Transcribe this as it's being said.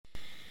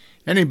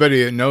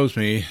Anybody that knows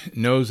me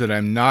knows that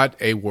I'm not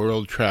a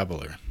world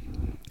traveler.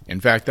 In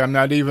fact, I'm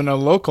not even a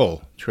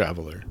local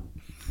traveler.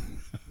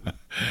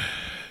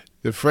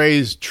 The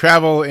phrase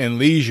travel and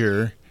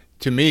leisure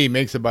to me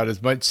makes about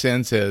as much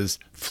sense as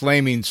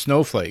flaming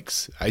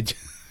snowflakes. I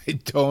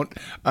don't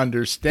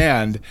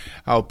understand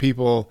how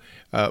people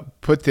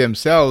put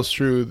themselves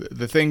through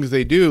the things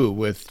they do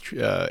with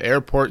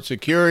airport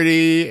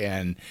security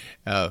and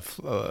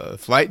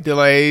flight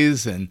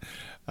delays and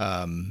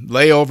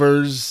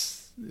layovers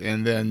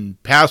and then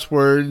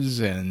passwords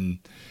and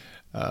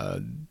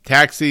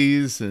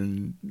taxis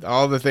and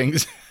all the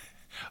things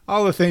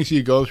all the things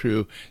you go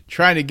through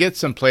trying to get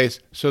someplace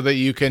so that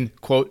you can,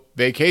 quote,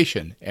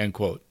 vacation, end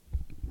quote.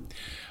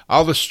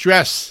 All the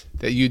stress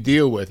that you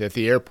deal with at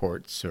the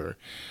airports or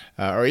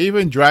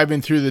even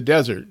driving through the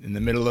desert in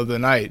the middle of the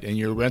night in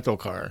your rental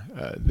car.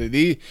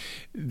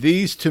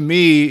 These to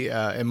me,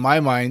 in my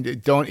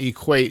mind, don't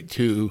equate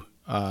to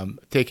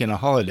taking a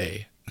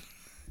holiday.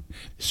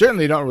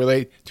 Certainly don't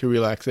relate to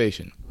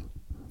relaxation.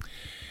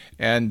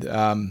 And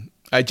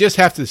I just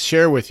have to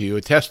share with you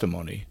a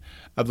testimony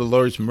of the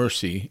Lord's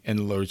mercy and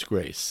the Lord's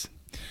grace.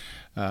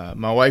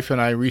 My wife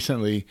and I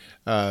recently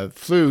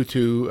flew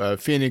to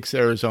Phoenix,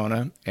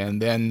 Arizona,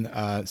 and then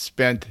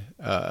spent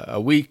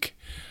a week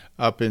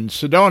up in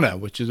Sedona,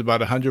 which is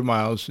about 100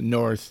 miles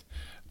north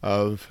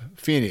of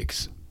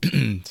Phoenix.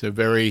 It's a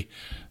very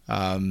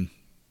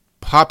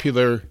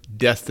popular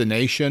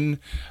destination.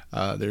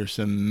 There's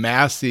some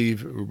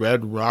massive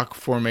red rock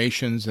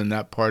formations in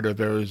that part of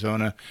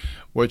Arizona,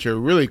 which are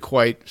really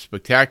quite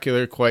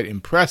spectacular, quite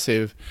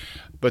impressive.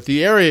 But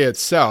the area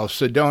itself,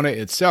 Sedona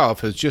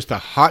itself, is just a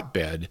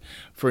hotbed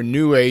for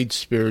New Age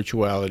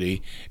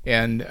spirituality,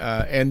 and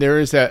there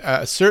is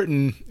a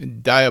certain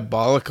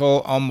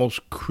diabolical,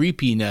 almost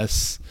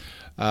creepiness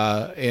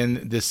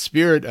in the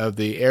spirit of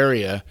the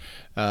area.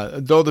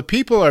 Though the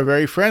people are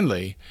very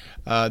friendly,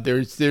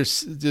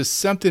 there's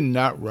something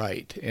not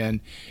right.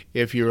 And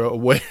if you're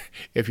aware,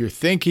 if you're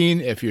thinking,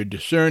 if you're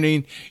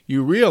discerning,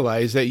 you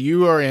realize that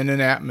you are in an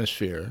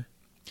atmosphere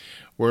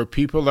where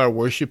people are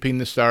worshiping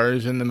the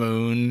stars and the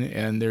moon,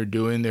 and they're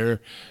doing their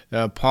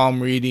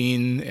palm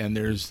reading, and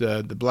there's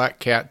the black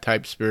cat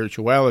type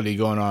spirituality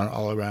going on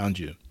all around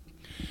you.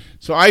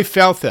 So I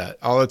felt that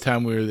all the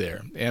time we were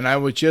there, and I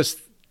wasn't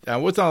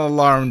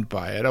alarmed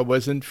by it. I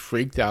wasn't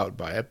freaked out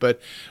by it,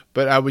 but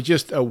I was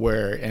just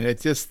aware, and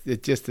it just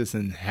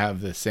doesn't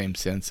have the same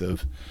sense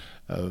of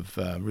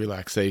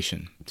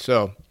relaxation.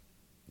 So.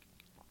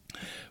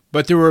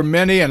 But there were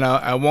many, and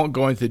I won't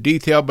go into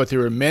detail, but there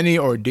were many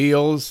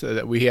ordeals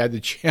that we had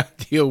to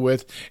deal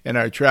with in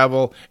our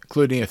travel,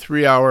 including a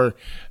 3-hour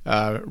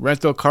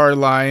rental car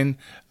line.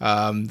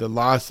 My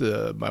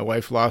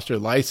wife lost her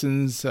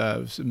license,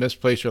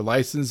 misplaced her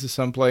license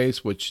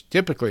someplace, which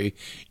typically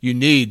you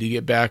need to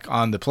get back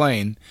on the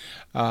plane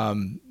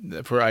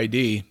for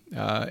ID.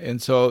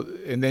 And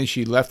then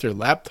she left her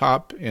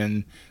laptop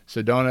in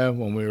Sedona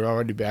when we were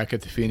already back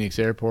at the Phoenix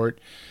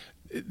airport.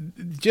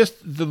 Just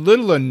the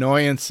little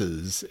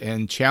annoyances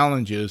and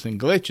challenges and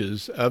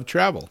glitches of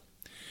travel.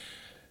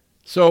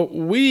 So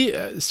we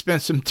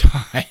spent some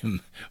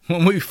time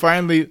when we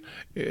finally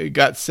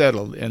got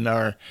settled in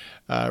our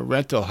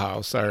rental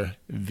house, our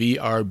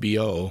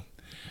VRBO,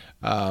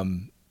 up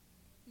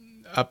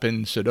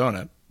in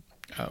Sedona.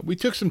 We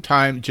took some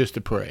time just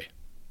to pray,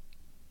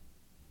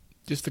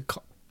 just to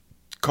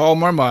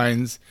calm our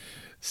minds,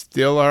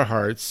 still our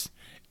hearts,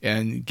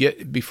 and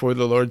get before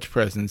the Lord's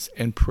presence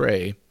and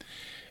pray.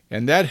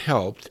 And that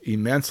helped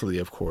immensely,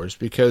 of course,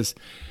 because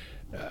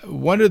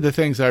one of the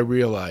things I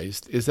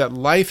realized is that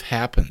life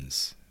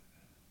happens.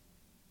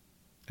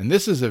 And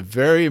this is a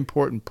very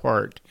important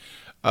part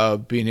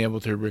of being able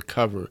to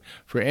recover.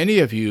 For any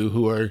of you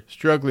who are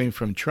struggling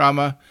from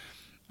trauma,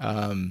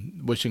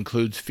 which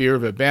includes fear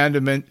of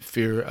abandonment,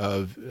 fear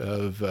of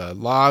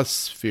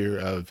loss, fear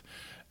of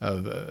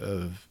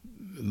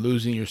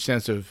losing your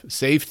sense of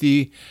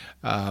safety,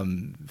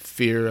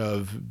 fear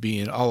of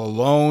being all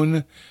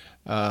alone,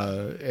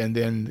 and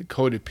then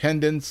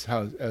codependence,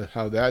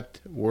 how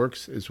that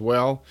works as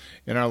well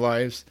in our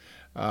lives.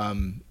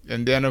 And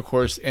then, of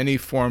course, any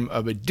form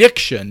of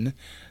addiction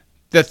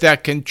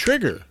that can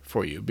trigger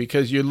for you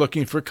because you're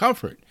looking for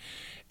comfort.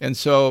 And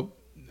so,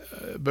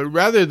 but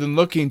rather than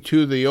looking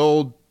to the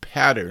old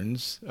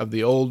patterns of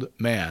the old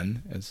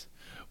man, as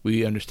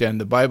we understand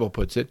the Bible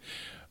puts it,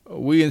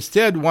 we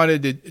instead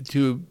wanted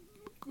to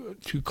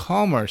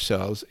calm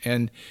ourselves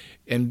and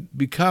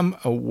become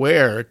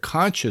aware,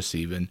 conscious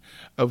even,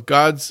 of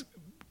God's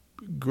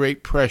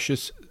great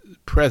precious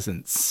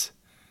presence.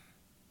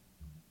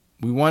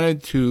 We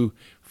wanted to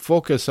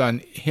focus on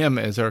Him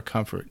as our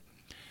comfort.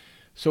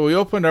 So we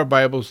opened our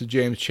Bibles to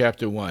James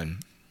chapter 1.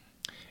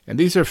 And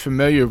these are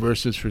familiar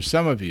verses for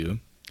some of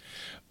you,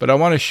 but I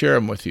want to share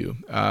them with you.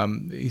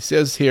 He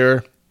says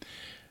here,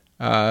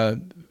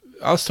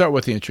 I'll start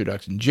with the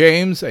introduction.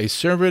 James, a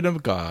servant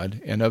of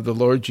God and of the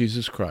Lord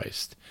Jesus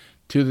Christ,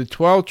 to the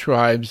 12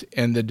 tribes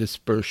and the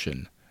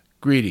dispersion,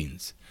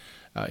 greetings.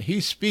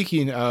 He's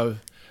speaking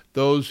of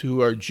those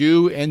who are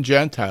Jew and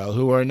Gentile,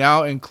 who are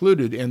now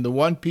included in the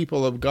one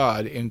people of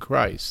God in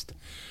Christ,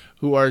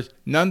 who are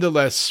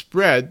nonetheless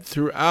spread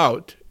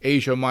throughout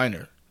Asia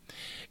Minor.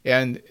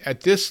 And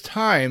at this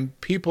time,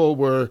 people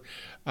were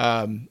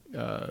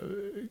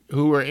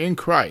who were in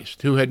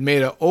Christ, who had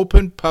made an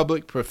open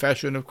public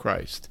profession of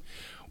Christ,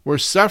 were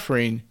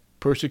suffering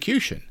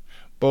persecution,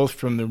 both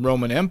from the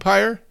Roman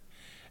Empire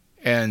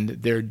and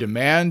their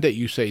demand that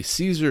you say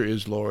Caesar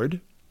is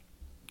Lord.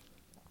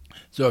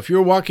 So if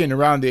you're walking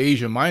around the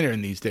Asia Minor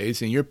in these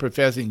days and you're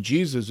professing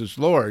Jesus as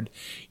Lord,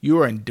 you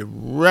are in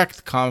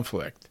direct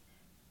conflict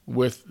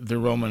with the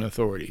Roman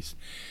authorities.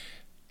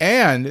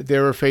 And they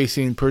were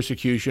facing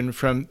persecution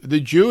from the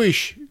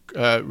Jewish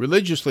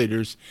religious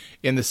leaders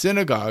in the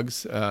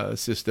synagogues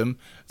system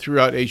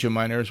throughout Asia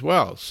Minor as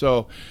well.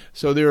 So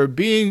they were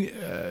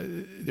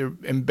they're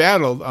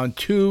embattled on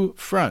two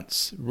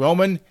fronts,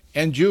 Roman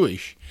and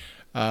Jewish,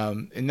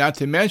 and not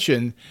to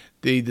mention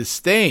the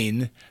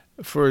disdain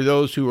for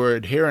those who were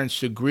adherents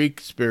to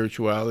Greek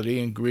spirituality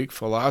and Greek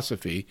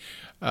philosophy,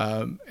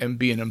 and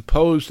being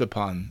imposed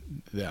upon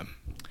them.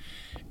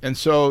 And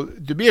so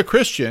to be a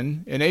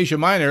Christian in Asia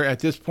Minor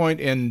at this point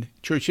in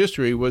church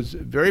history was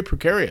very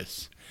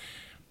precarious.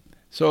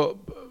 So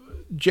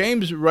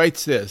James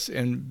writes this,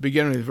 and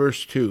beginning with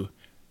verse 2,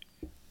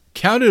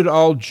 "Count it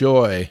all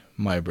joy,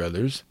 my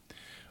brothers,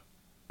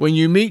 when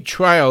you meet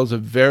trials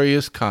of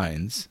various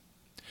kinds,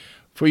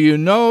 for you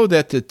know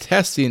that the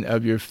testing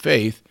of your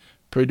faith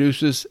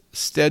produces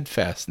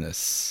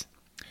steadfastness."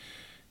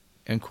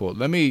 End quote.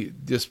 Let me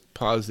just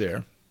pause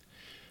there.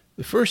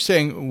 The first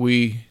thing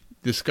we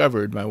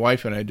discovered, my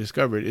wife and I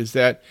discovered, is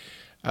that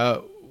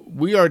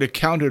we are to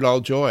count it all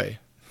joy.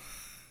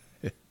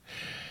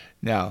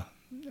 Now,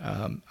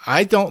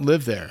 I don't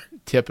live there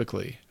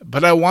typically,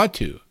 but I want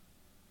to.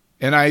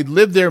 And I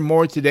live there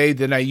more today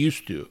than I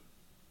used to.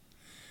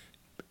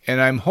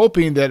 And I'm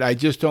hoping that I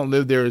just don't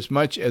live there as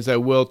much as I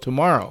will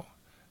tomorrow.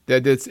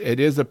 That it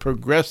is a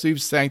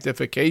progressive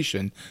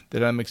sanctification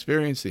that I'm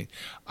experiencing.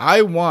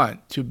 I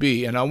want to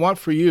be, and I want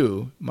for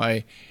you,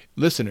 my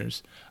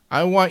listeners,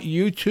 I want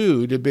you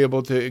too to be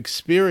able to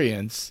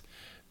experience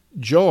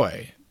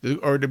joy,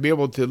 or to be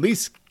able to at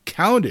least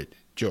count it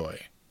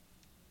joy.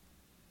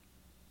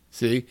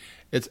 See,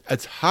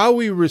 it's how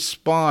we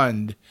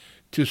respond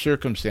to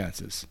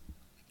circumstances.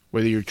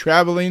 Whether you're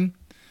traveling,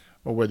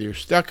 or whether you're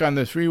stuck on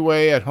the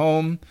freeway at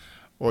home,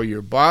 or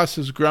your boss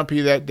is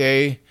grumpy that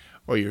day,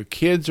 or your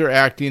kids are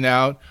acting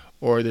out,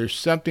 or there's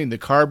something, the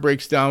car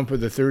breaks down for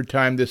the third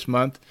time this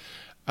month,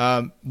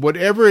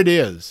 whatever it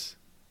is,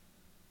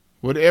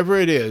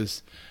 it's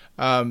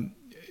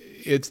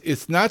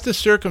not the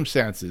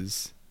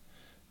circumstances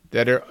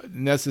that are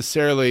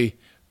necessarily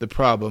the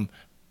problem,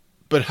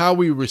 but how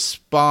we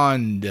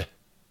respond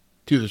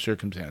to the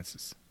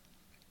circumstances.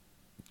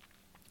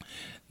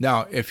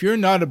 Now, if you're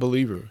not a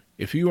believer,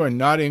 if you are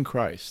not in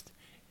Christ,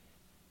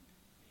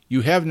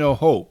 you have no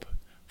hope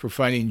for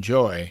finding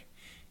joy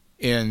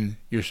in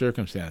your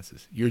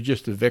circumstances. You're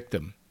just a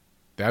victim.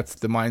 That's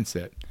the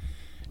mindset.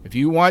 If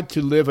you want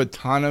to live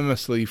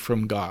autonomously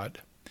from God,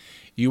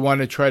 you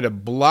want to try to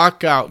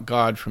block out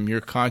God from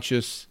your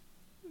conscious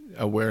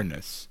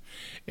awareness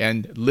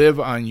and live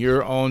on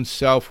your own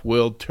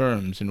self-willed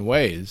terms and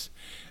ways,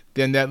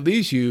 then that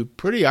leaves you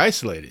pretty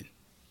isolated.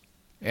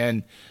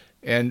 And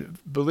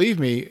believe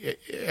me,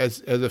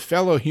 as a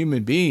fellow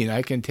human being,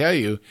 I can tell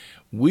you,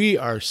 we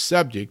are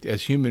subject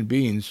as human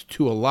beings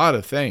to a lot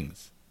of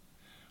things.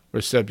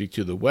 We're subject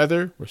to the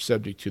weather, we're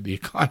subject to the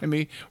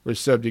economy, we're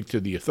subject to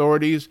the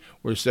authorities,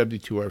 we're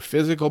subject to our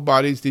physical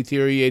bodies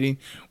deteriorating.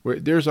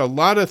 There's a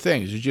lot of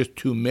things, there's just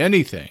too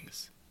many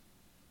things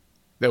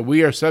that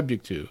we are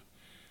subject to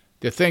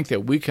think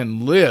that we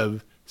can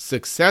live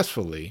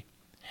successfully,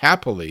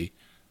 happily,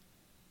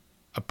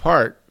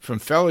 apart from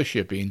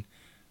fellowshipping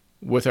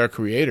with our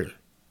Creator.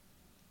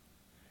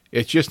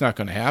 It's just not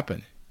going to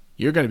happen.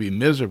 You're going to be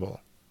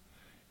miserable.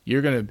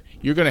 You're going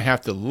to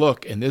have to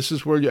look, and this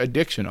is where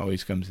addiction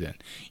always comes in.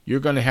 You're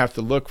going to have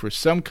to look for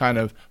some kind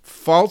of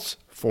false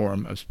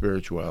form of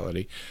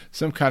spirituality,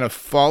 some kind of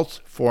false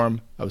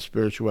form of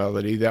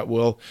spirituality that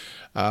will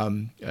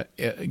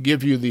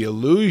give you the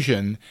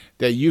illusion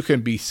that you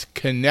can be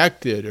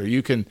connected, or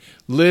you can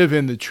live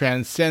in the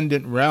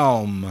transcendent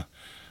realm,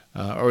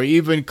 or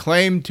even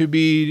claim to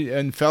be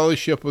in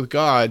fellowship with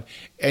God,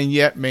 and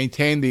yet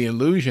maintain the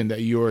illusion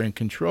that you are in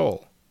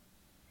control.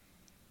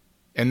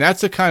 And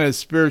that's the kind of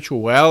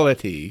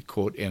spirituality,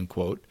 quote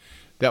unquote,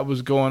 that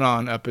was going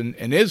on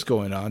and is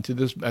going on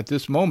at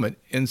this moment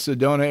in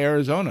Sedona,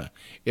 Arizona.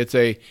 It's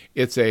a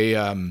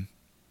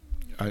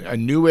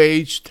New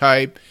Age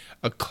type,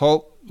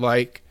 occult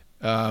like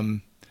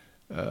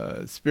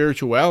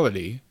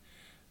spirituality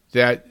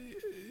that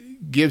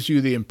gives you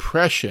the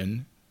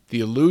impression, the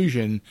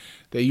illusion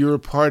that you're a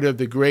part of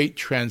the great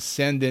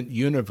transcendent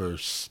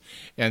universe,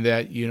 and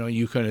that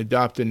you can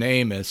adopt a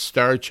name as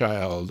Star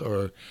Child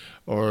or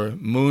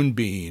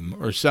Moonbeam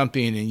or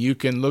something, and you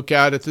can look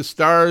out at the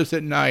stars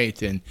at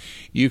night, and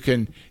you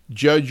can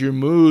judge your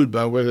mood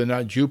by whether or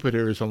not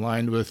Jupiter is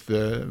aligned with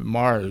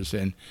Mars.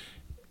 And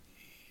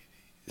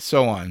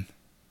so on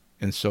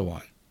and so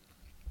on.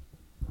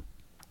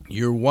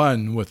 You're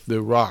one with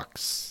the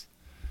rocks.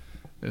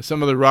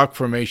 Some of the rock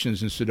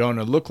formations in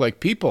Sedona look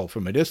like people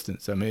from a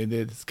distance. I mean,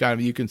 it's kind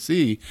of, you can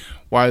see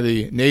why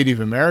the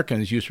Native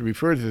Americans used to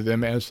refer to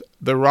them as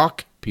the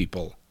rock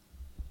people.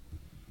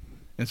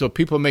 And so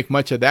people make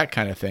much of that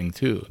kind of thing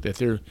too, that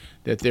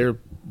they're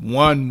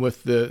one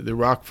with the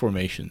rock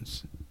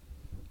formations.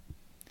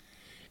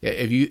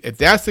 If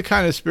that's the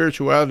kind of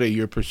spirituality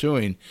you're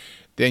pursuing,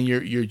 then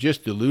you're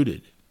just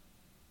deluded.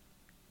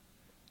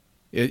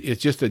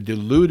 It's just a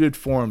diluted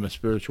form of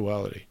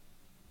spirituality.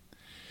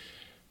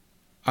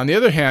 On the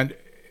other hand,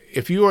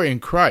 if you are in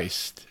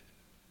Christ,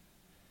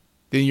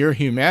 then your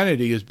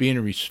humanity is being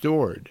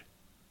restored.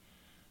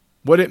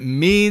 What it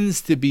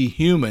means to be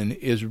human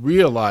is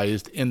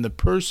realized in the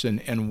person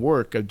and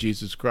work of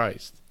Jesus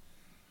Christ.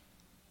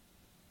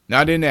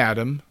 Not in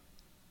Adam,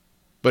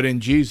 but in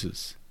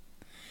Jesus.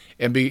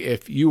 And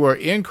if you are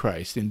in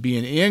Christ, and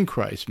being in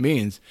Christ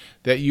means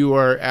that you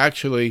are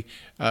actually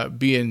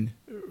being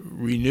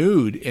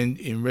renewed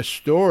and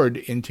restored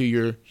into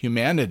your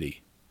humanity.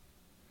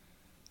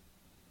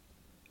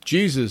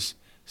 Jesus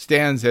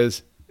stands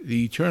as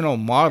the eternal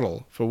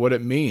model for what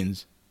it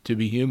means to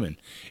be human.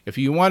 If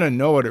you want to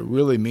know what it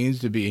really means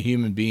to be a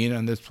human being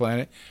on this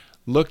planet,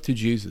 look to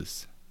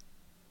Jesus.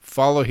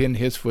 Follow in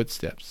his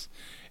footsteps.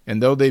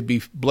 And though they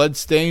be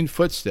blood-stained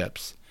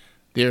footsteps,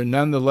 they are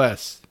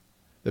nonetheless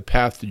the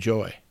path to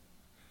joy.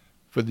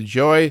 For the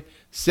joy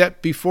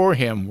set before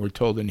him, we're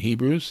told in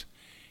Hebrews,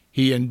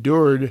 he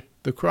endured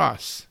the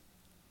cross.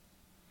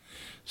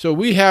 So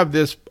we have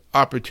this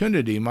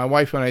opportunity. My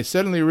wife and I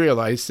suddenly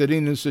realized,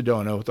 sitting in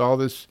Sedona with all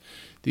these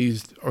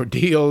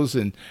ordeals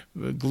and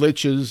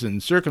glitches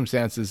and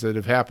circumstances that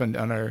have happened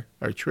on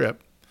our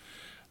trip,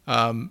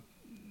 that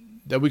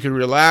we could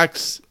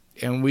relax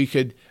and we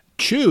could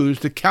choose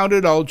to count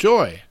it all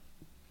joy.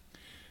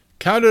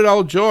 Count it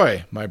all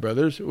joy, my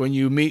brothers, when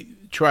you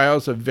meet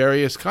trials of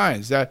various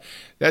kinds. That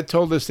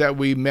told us that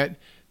we met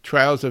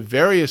trials of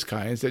various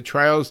kinds, that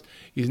trials,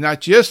 he's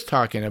not just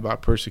talking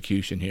about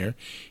persecution here,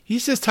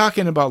 he's just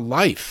talking about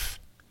life.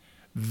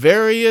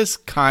 Various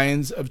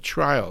kinds of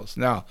trials.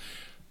 Now,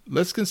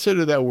 let's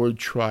consider that word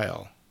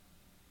trial.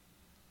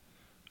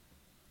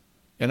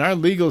 In our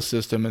legal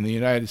system in the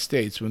United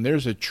States, when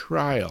there's a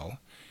trial,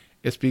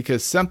 it's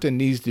because something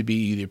needs to be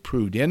either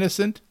proved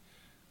innocent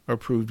or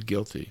proved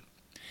guilty.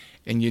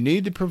 And you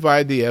need to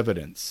provide the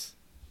evidence.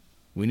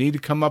 We need to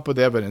come up with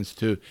evidence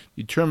to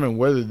determine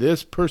whether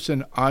this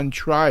person on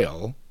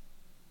trial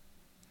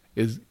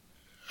is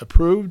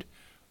approved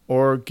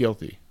or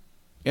guilty,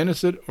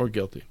 innocent or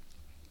guilty.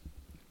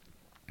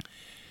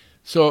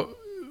 So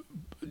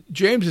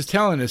James is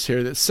telling us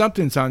here that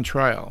something's on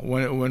trial.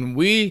 When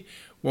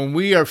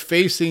we are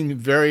facing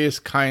various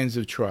kinds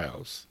of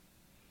trials,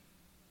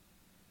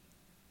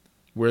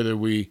 whether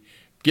we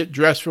get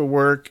dressed for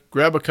work,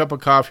 grab a cup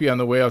of coffee on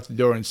the way out the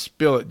door and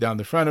spill it down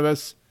the front of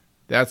us,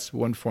 that's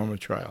one form of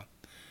trial.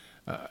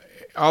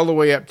 All the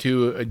way up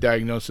to a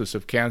diagnosis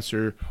of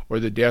cancer or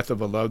the death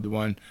of a loved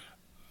one,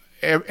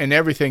 and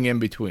everything in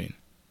between,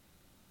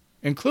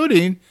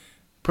 including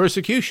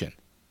persecution,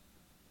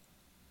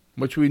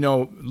 which we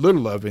know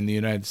little of in the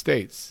United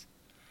States.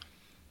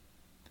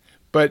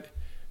 But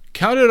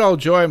count it all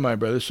joy, my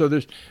brothers. So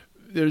there's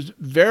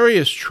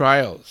various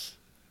trials,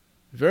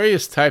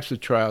 various types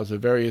of trials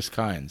of various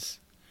kinds.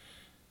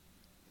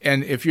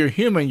 And if you're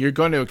human, you're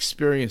going to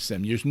experience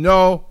them. There's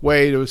no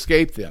way to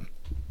escape them.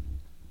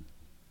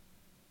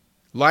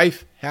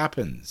 Life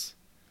happens.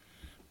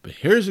 But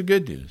here's the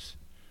good news.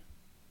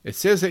 It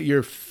says that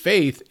your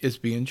faith is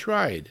being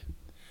tried.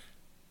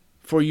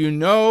 For you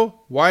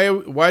know, why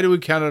do we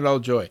count it all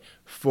joy?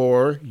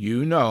 For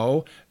you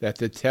know that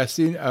the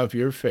testing of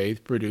your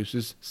faith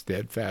produces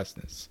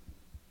steadfastness.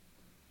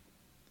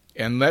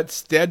 And let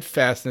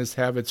steadfastness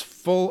have its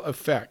full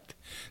effect.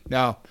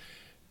 Now,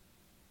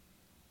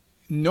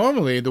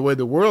 normally, the way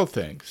the world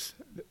thinks,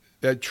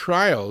 that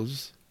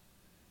trials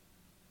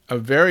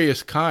of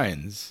various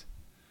kinds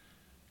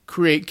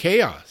create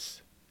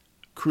chaos,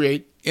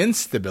 create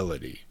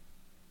instability,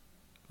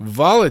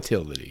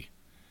 volatility.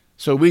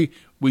 So we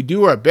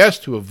do our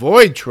best to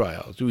avoid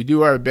trials. We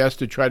do our best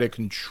to try to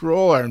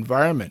control our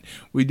environment.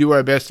 We do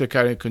our best to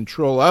kind of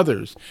control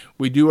others.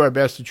 We do our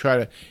best to try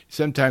to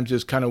sometimes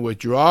just kind of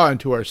withdraw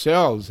into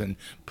ourselves and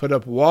put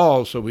up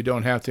walls so we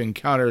don't have to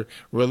encounter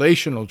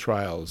relational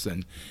trials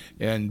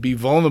and be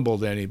vulnerable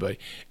to anybody.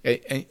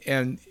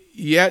 And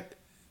yet,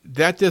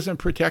 that doesn't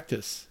protect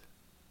us.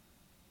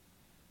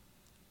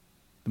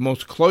 The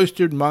most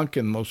cloistered monk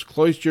in the most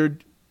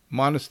cloistered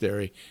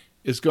monastery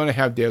is going to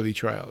have daily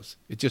trials.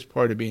 It's just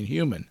part of being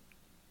human.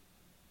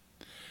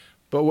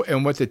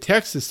 And what the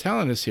text is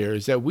telling us here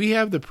is that we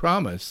have the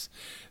promise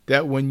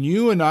that when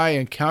you and I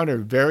encounter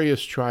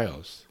various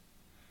trials,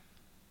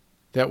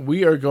 that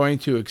we are going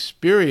to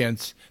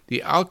experience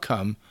the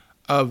outcome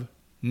of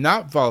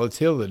not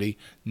volatility,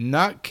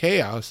 not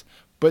chaos,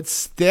 but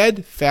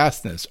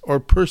steadfastness or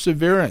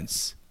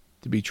perseverance,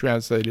 to be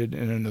translated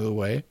in another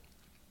way.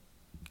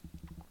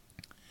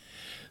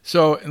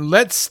 So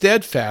let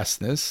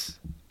steadfastness,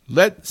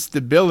 let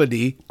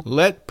stability,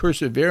 let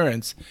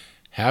perseverance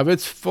have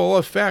its full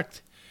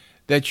effect,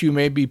 that you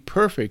may be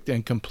perfect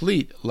and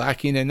complete,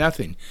 lacking in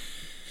nothing.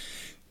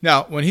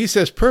 Now, when he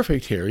says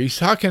perfect here, he's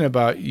talking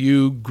about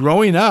you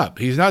growing up.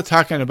 He's not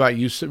talking about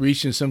you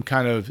reaching some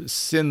kind of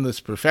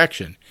sinless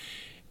perfection.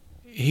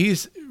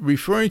 He's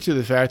referring to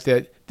the fact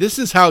that this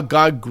is how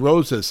God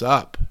grows us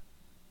up.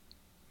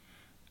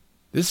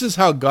 This is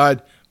how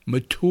God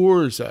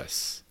matures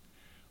us.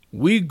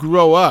 We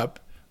grow up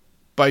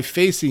by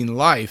facing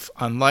life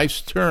on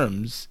life's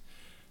terms,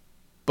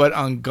 but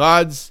in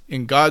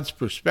God's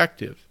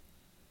perspective,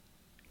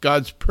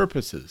 God's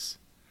purposes.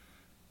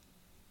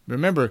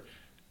 Remember,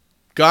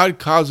 God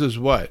causes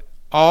what?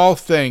 All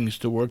things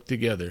to work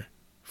together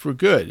for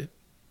good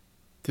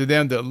to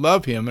them that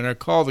love him and are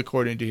called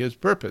according to his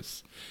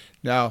purpose.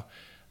 Now,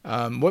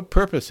 what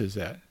purpose is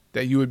that?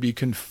 That you would be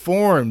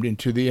conformed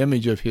into the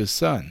image of his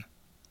Son.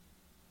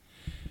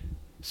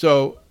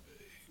 So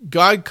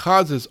God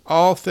causes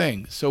all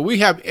things. So we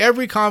have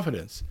every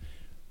confidence.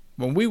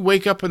 When we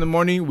wake up in the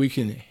morning, we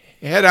can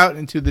head out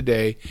into the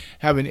day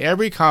having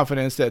every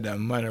confidence that no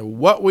matter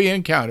what we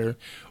encounter,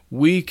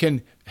 we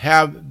can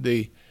have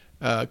the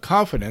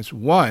confidence,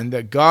 one,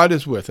 that God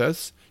is with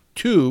us,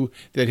 two,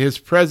 that his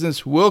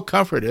presence will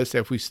comfort us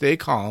if we stay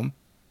calm.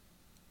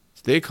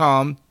 Stay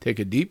calm, take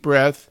a deep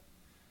breath,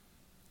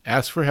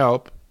 ask for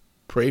help,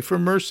 pray for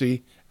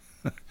mercy.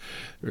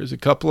 There's a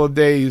couple of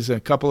days, a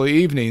couple of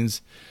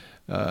evenings,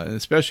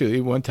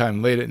 especially one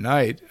time late at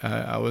night,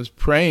 I was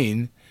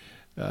praying,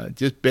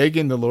 just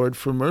begging the Lord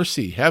for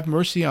mercy. Have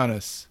mercy on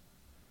us.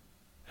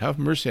 Have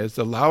mercy on us.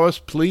 Allow us,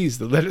 please,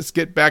 to let us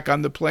get back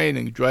on the plane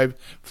and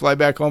fly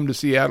back home to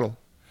Seattle.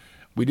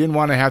 We didn't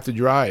want to have to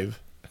drive.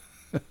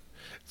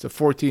 It's a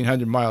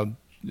 1,400-mile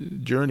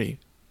journey.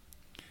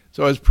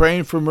 So I was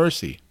praying for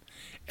mercy.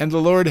 And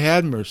the Lord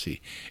had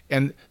mercy.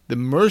 And the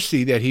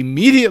mercy that he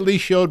immediately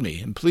showed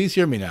me, and please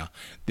hear me now,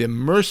 the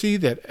mercy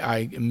that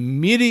I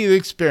immediately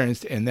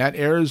experienced in that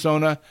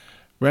Arizona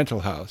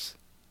rental house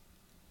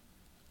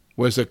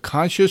was a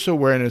conscious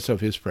awareness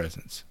of his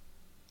presence.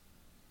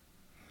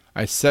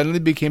 I suddenly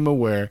became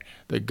aware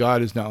that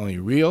God is not only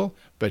real,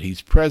 but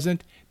he's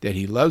present, that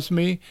he loves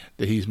me,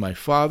 that he's my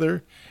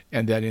Father,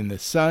 and that in the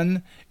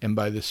Son and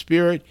by the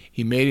Spirit,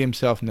 he made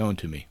himself known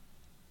to me.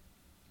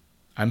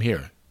 I'm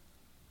here.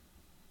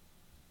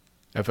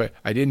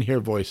 I didn't hear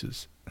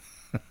voices.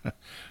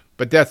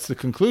 But that's the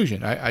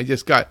conclusion. I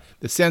just got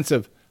the sense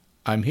of,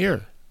 I'm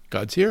here.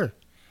 God's here.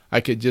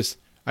 I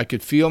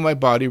could feel my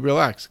body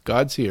relax.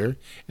 God's here.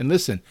 And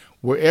listen,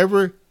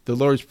 wherever the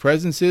Lord's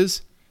presence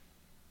is,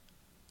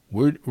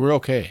 we're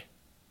okay.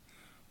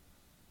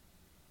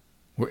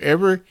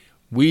 Wherever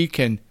we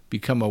can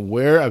become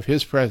aware of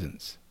his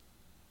presence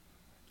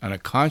on a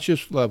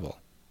conscious level,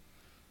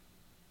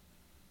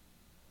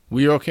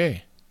 we're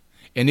okay.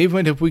 And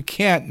even if we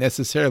can't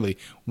necessarily,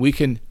 we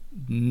can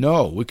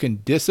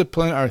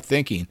discipline our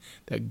thinking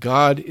that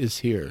God is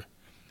here.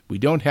 We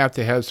don't have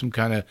to have some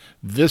kind of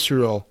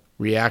visceral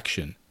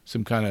reaction,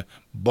 some kind of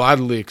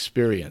bodily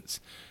experience.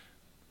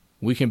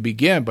 We can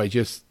begin by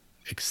just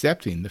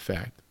accepting the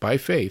fact, by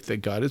faith,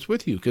 that God is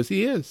with you, because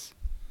he is.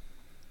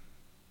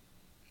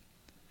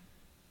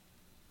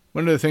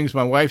 One of the things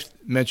my wife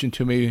mentioned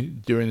to me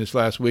during this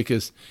last week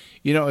is,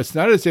 it's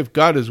not as if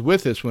God is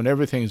with us when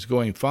everything's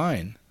going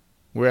fine.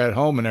 We're at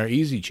home in our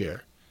easy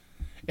chair.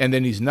 And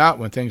then he's not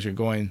when things are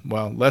going,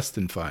 less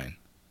than fine.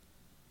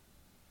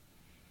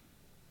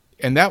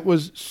 And that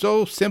was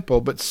so simple,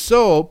 but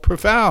so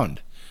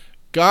profound.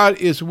 God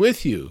is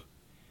with you.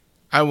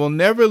 I will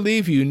never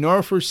leave you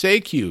nor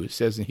forsake you, it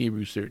says in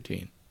Hebrews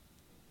 13.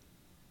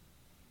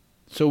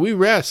 So we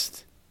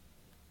rest.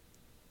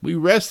 We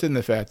rest in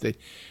the fact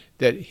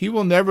that he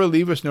will never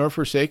leave us nor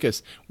forsake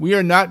us. We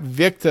are not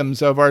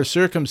victims of our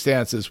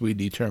circumstances, we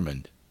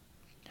determined.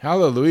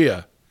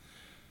 Hallelujah.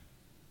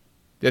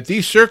 That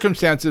these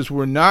circumstances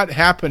were not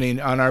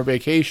happening on our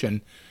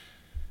vacation.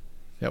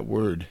 That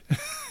word.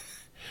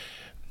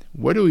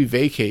 Where do we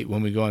vacate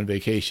when we go on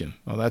vacation?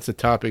 Well, that's a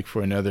topic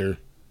for another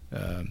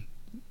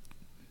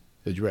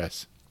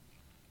address.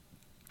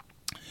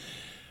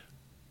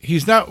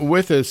 He's not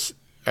with us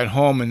at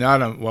home and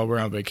not while we're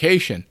on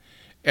vacation.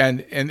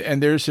 And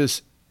there's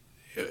this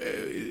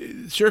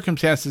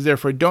circumstances,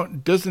 therefore,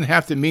 doesn't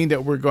have to mean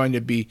that we're going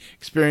to be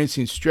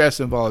experiencing stress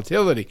and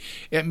volatility.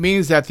 It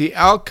means that the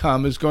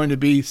outcome is going to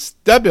be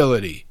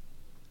stability,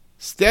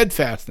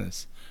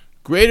 steadfastness,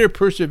 greater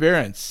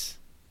perseverance.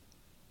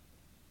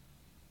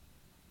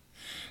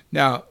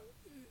 Now,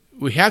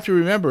 we have to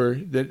remember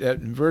that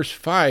in verse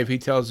 5, he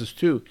tells us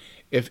too,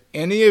 if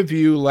any of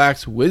you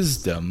lacks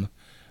wisdom,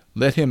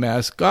 let him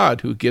ask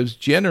God, who gives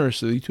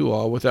generously to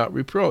all without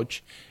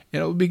reproach,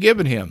 and it will be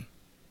given him.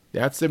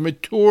 That's the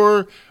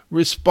mature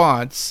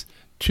response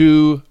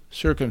to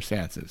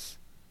circumstances.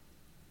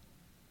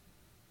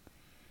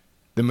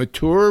 The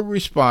mature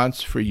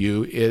response for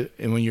you,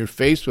 and when you're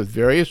faced with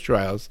various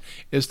trials,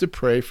 is to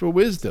pray for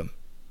wisdom.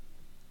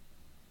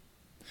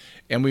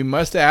 And we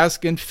must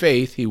ask in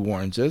faith, he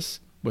warns us,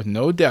 with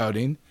no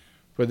doubting,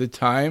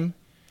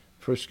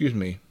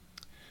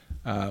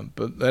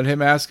 But let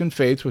him ask in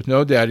faith with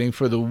no doubting,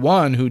 for the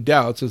one who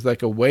doubts is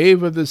like a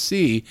wave of the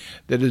sea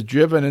that is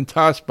driven and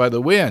tossed by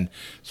the wind.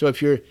 So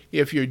if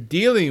you're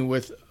dealing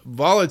with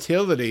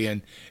volatility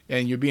and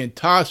you're being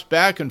tossed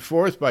back and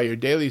forth by your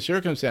daily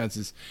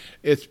circumstances,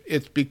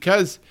 it's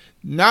because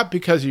not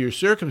because of your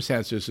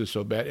circumstances are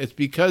so bad, it's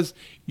because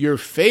your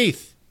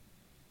faith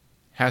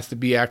has to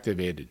be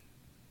activated.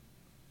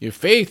 Your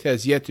faith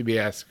has yet to be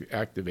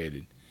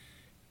activated.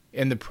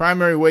 And the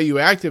primary way you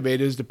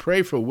activate it is to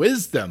pray for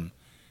wisdom.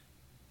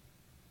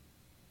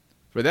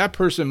 For that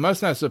person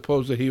must not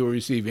suppose that he will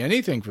receive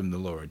anything from the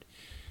Lord.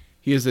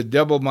 He is a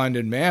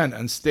double-minded man,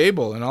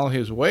 unstable in all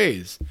his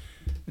ways.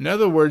 In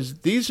other words,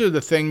 these are the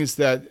things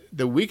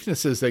the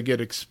weaknesses that get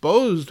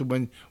exposed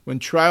when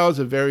trials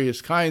of various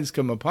kinds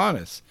come upon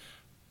us.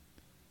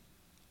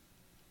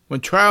 When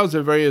trials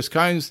of various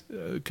kinds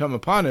come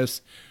upon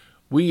us,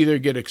 we either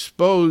get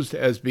exposed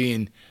as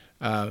being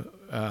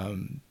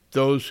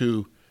those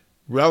who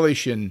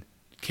relish in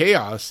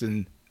chaos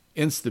and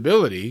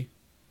instability,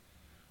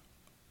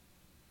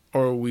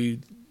 or we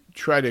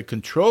try to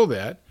control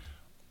that,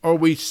 or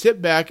we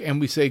sit back and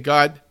we say,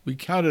 God, we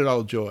count it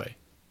all joy.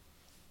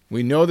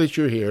 We know that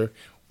you're here.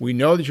 We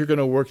know that you're going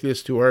to work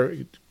this to our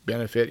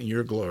benefit and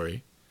your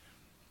glory.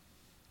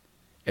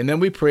 And then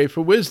we pray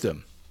for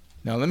wisdom.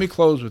 Now let me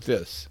close with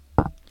this.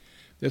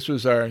 This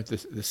was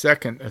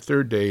the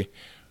third day.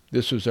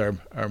 This was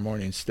our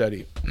morning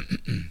study.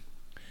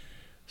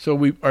 So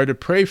we are to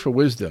pray for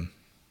wisdom.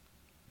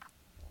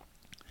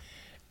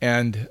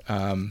 And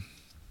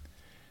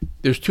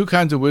there's two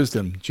kinds of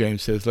wisdom,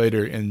 James says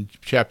later in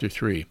chapter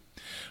 3.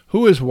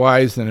 Who is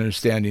wise and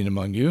understanding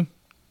among you?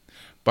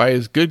 By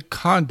his good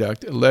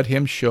conduct, let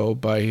him show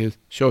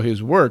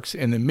his works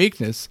in the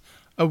meekness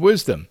of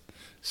wisdom.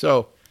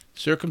 So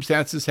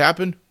circumstances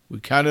happen, we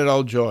count it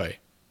all joy,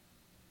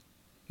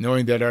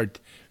 knowing that our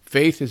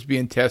faith is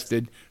being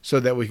tested so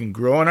that we can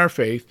grow in our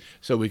faith,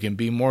 so we can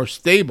be more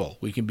stable,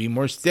 we can be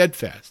more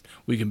steadfast,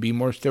 we can be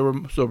more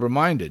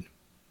sober-minded.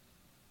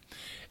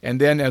 And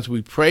then as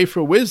we pray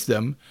for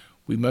wisdom,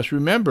 we must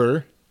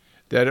remember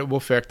that it will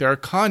affect our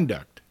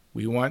conduct.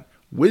 We want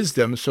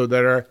wisdom so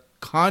that our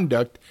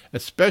conduct,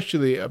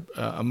 especially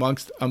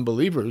amongst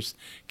unbelievers,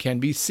 can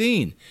be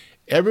seen.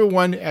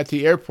 Everyone at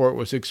the airport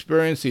was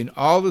experiencing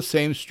all the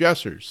same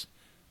stressors.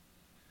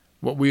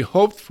 What we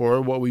hoped for,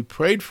 what we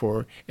prayed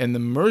for, and the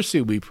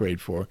mercy we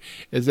prayed for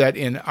is that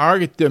in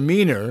our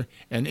demeanor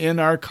and in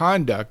our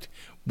conduct,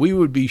 we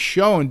would be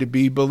shown to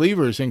be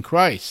believers in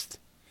Christ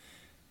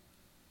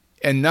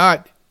and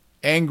not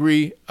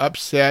angry,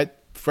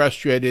 upset,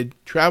 frustrated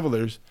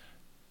travelers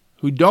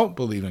who don't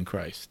believe in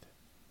Christ,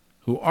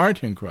 who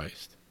aren't in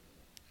Christ.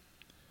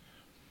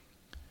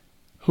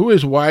 Who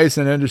is wise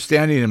and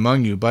understanding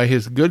among you? By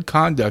his good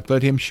conduct,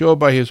 let him show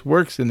by his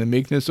works in the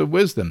meekness of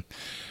wisdom.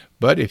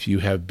 But if you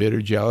have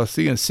bitter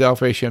jealousy and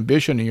selfish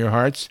ambition in your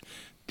hearts,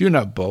 do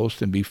not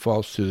boast and be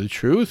false to the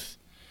truth.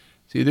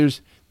 See,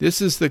 this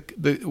is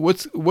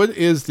what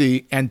is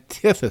the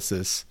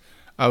antithesis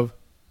of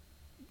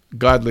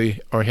godly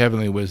or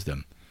heavenly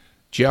wisdom?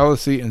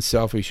 Jealousy and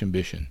selfish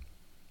ambition.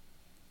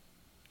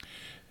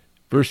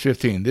 Verse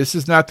 15, this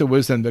is not the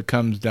wisdom that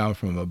comes down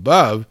from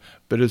above,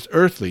 but is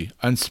earthly,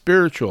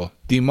 unspiritual,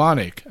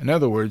 demonic. In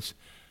other words,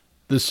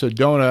 the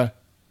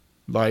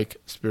Sedona-like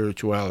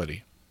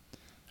spirituality.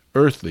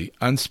 Earthly,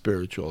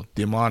 unspiritual,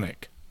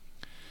 demonic.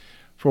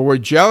 For where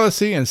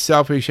jealousy and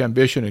selfish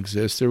ambition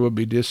exist, there will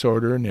be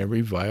disorder in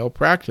every vile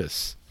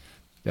practice.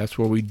 That's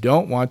where we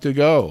don't want to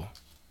go.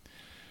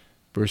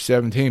 Verse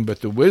 17,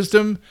 but the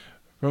wisdom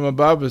from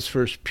above is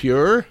first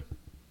pure,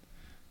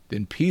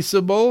 then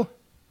peaceable,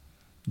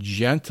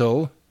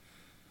 gentle,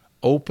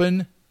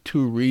 open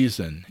to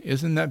reason.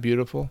 Isn't that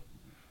beautiful?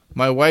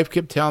 My wife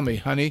kept telling me,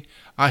 honey,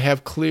 I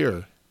have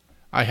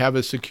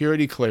a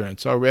security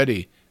clearance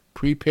already.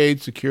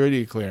 Prepaid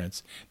security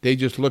clearance. They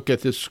just look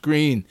at the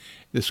screen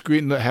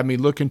have me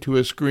look into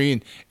a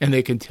screen, and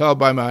they can tell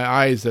by my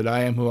eyes that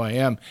I am who I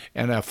am,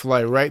 and I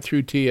fly right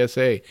through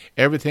TSA.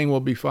 Everything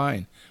will be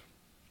fine.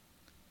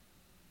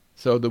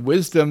 So the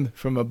wisdom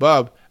from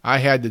above, I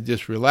had to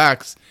just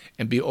relax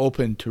and be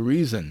open to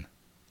reason.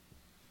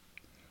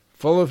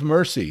 Full of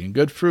mercy and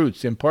good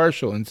fruits,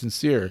 impartial and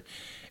sincere,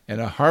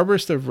 and a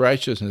harvest of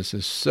righteousness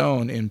is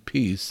sown in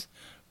peace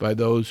by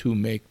those who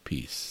make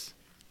peace.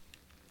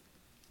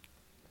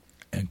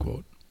 End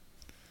quote.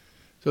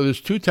 So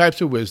there's two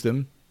types of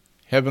wisdom,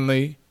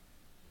 heavenly,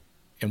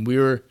 and we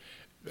were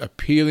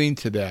appealing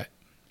to that.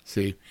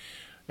 See,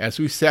 as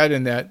we sat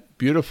in that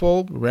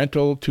beautiful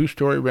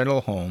two-story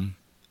rental home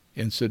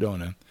in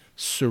Sedona,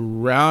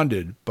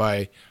 surrounded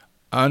by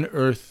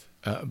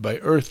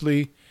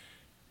earthly,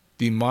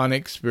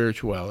 demonic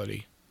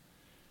spirituality,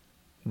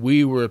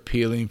 we were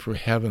appealing for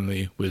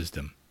heavenly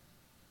wisdom.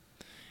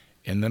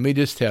 And let me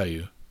just tell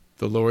you,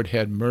 the Lord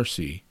had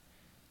mercy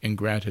and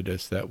granted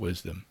us that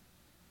wisdom.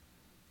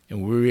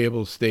 And we were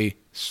able to stay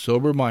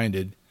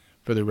sober-minded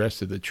for the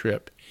rest of the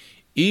trip,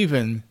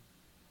 even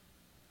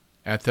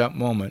at that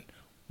moment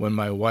when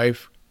my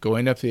wife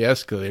going up the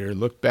escalator,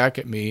 looked back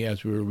at me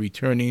as we were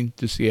returning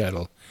to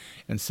Seattle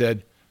and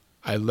said,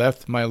 I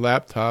left my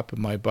laptop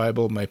and my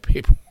Bible, my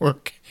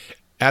paperwork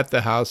at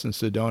the house in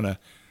Sedona.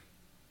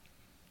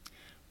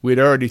 We'd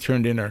already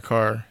turned in our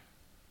car.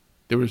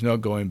 There was no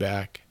going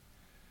back.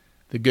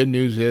 The good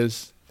news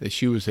is that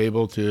she was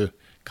able to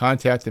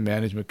contact the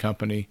management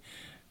company.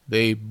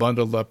 They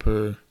bundled up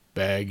her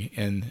bag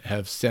and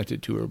have sent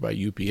it to her by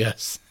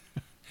UPS.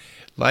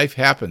 Life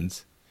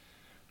happens.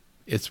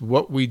 It's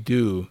what we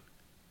do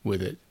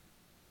with it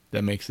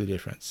that makes the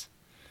difference.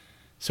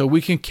 So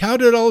we can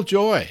count it all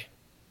joy.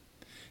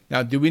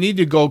 Now, do we need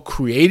to go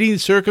creating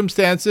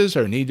circumstances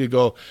or need to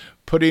go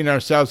putting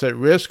ourselves at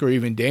risk or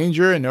even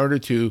danger in order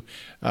to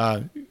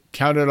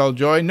count it all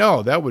joy?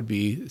 No, that would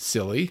be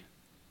silly,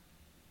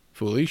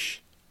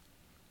 foolish.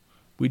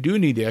 We do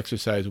need to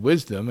exercise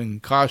wisdom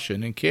and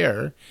caution and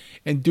care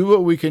and do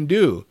what we can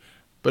do.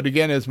 But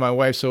again, as my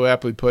wife so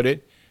aptly put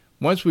it,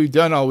 once we've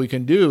done all we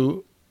can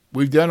do,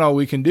 we've done all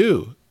we can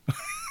do.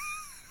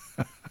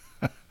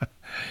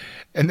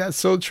 And that's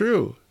so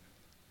true.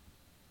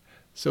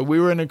 So we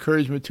were an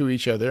encouragement to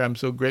each other. I'm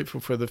so grateful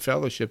for the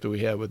fellowship that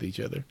we have with each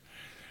other.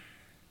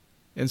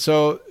 And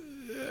so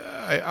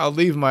I'll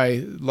leave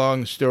my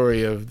long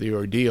story of the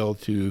ordeal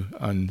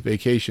on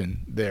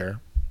vacation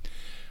there.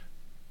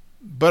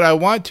 But I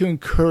want to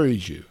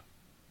encourage you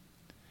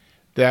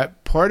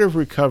that part of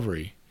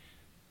recovery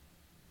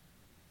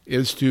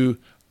is to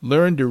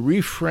learn to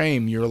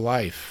reframe your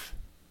life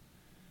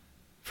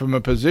from a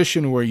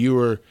position where you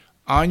were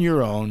on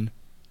your own,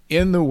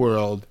 in the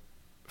world,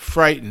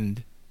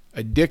 frightened,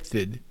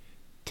 addicted,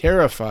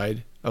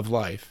 terrified of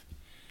life,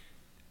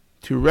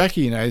 to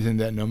recognizing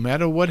that no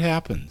matter what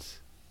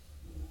happens,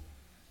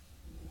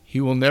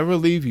 He will never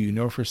leave you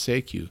nor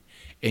forsake you,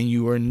 and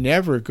you are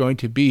never going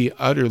to be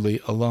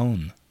utterly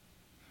alone.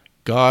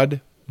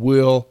 God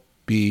will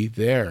be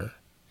there.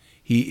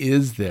 He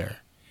is there.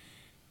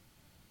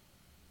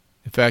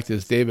 In fact,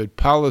 as David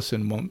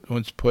Paulison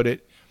once put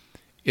it,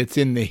 it's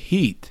in the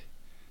heat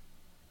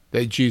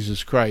that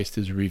Jesus Christ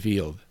is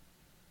revealed.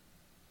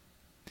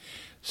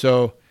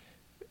 So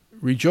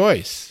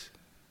rejoice.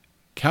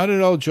 Count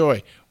it all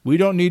joy. We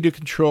don't need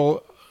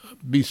to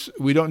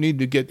we don't need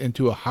to get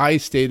into a high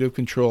state of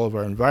control of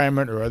our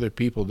environment or other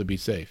people to be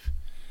safe.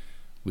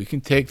 We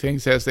can take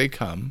things as they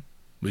come.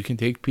 We can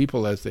take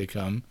people as they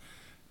come.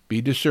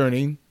 Be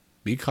discerning,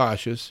 be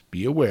cautious,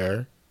 be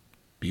aware,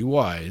 be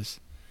wise.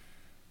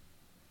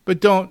 But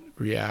don't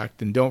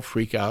react and don't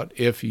freak out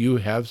if you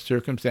have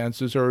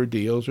circumstances or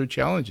ordeals or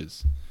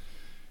challenges.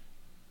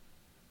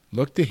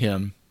 Look to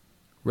Him,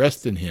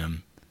 rest in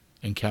Him,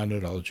 and count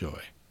it all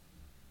joy.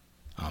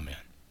 Amen.